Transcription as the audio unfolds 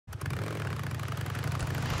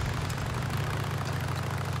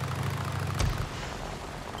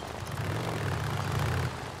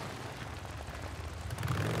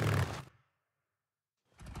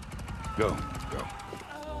Go.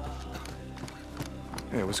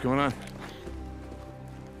 Hey, what's going on?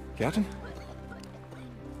 Captain?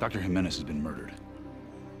 Dr. Jimenez has been murdered.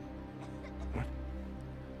 What?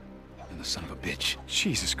 And the son of a bitch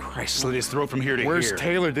Jesus Christ. slit his throat from here to Where's here.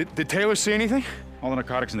 Taylor? Did Taylor see anything? All the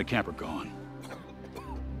narcotics in the camp are gone.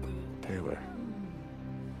 Taylor.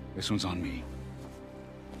 This one's on me.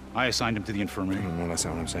 I assigned him to the infirmary. No, that's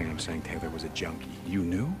not what I'm saying. I'm saying Taylor was a junkie. You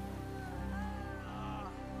knew?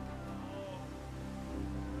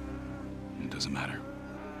 It doesn't matter.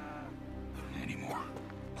 Anymore.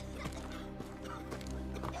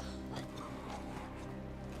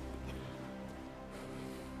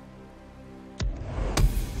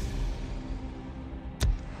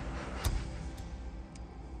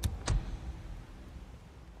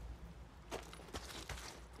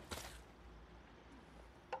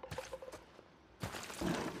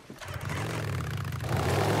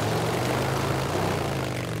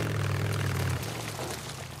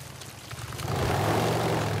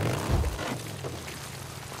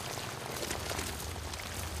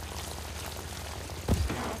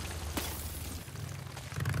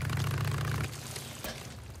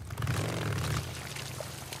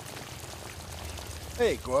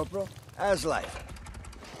 Hey, Corporal. How's life?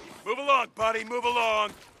 Move along, buddy, move along.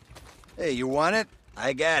 Hey, you want it?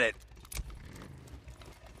 I got it.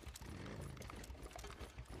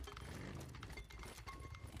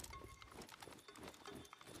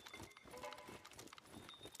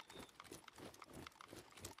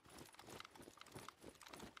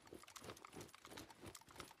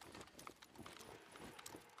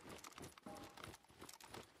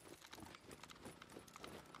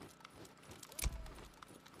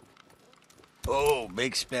 Oh,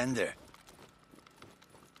 big spender.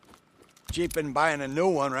 Cheap in buying a new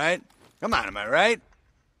one, right? Come on, am I right?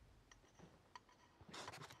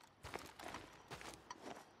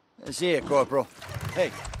 See ya, Corporal.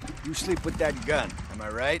 Hey, you sleep with that gun, am I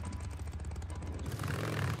right?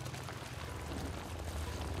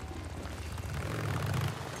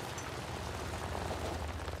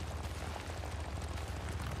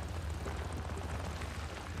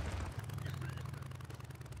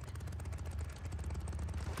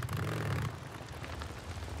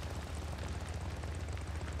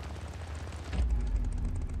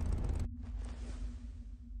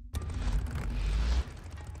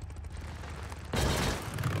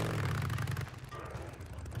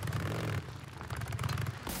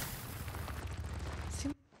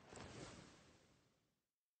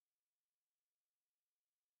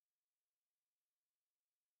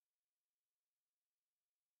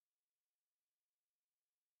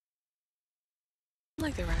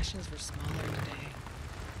 Like the rations were smaller today.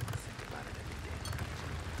 Think about it every day.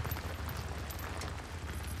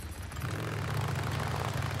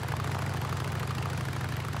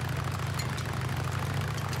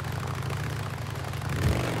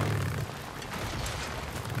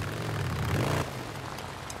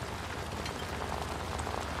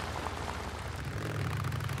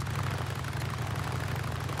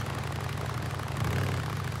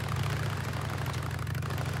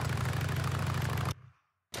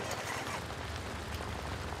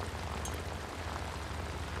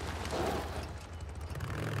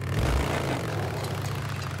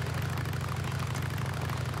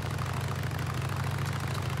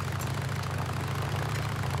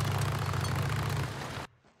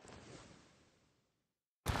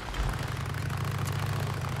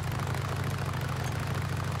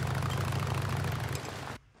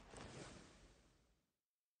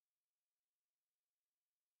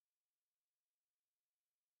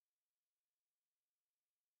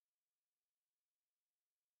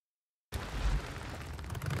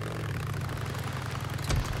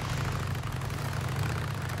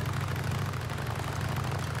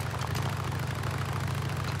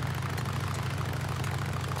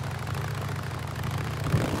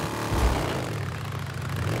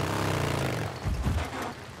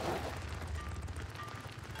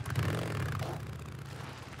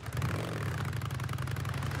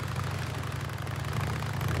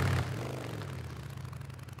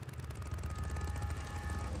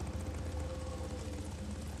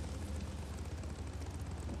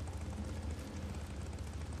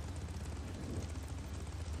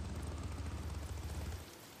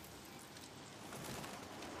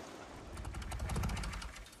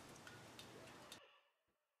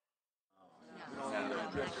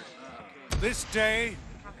 This day,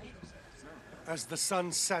 as the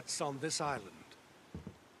sun sets on this island,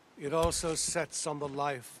 it also sets on the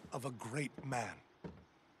life of a great man.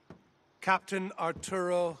 Captain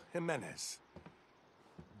Arturo Jimenez,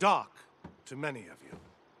 Doc to many of you,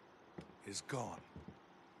 is gone.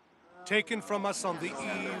 taken from us on the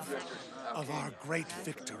eve of our great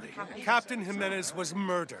victory. Captain Jimenez was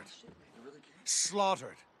murdered,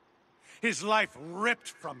 slaughtered, his life ripped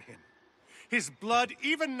from him. His blood,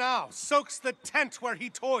 even now, soaks the tent where he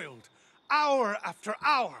toiled, hour after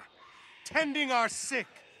hour, tending our sick,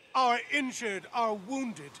 our injured, our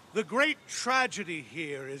wounded. The great tragedy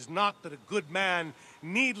here is not that a good man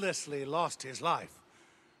needlessly lost his life,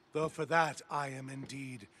 though for that I am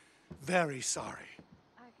indeed very sorry.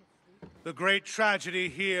 The great tragedy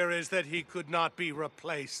here is that he could not be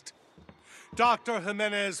replaced. Dr.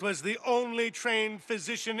 Jimenez was the only trained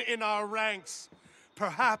physician in our ranks,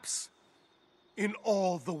 perhaps in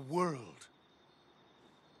all the world.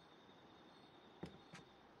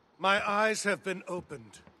 My eyes have been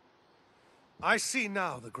opened. I see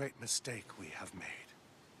now the great mistake we have made.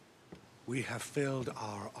 We have filled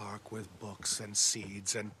our ark with books and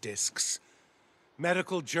seeds and discs.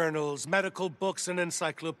 Medical journals, medical books, and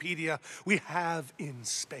encyclopedia we have in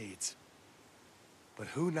spades. But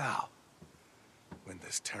who now, when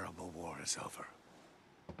this terrible war is over,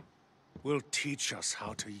 will teach us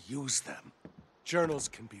how to use them? Journals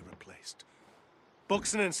can be replaced.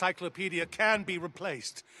 Books and encyclopedia can be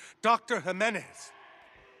replaced. Dr. Jimenez,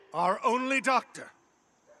 our only doctor,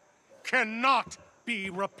 cannot be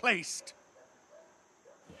replaced.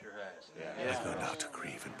 Sure has. I go now to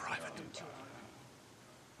grieve in private.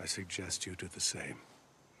 I suggest you do the same.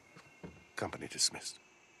 Company dismissed.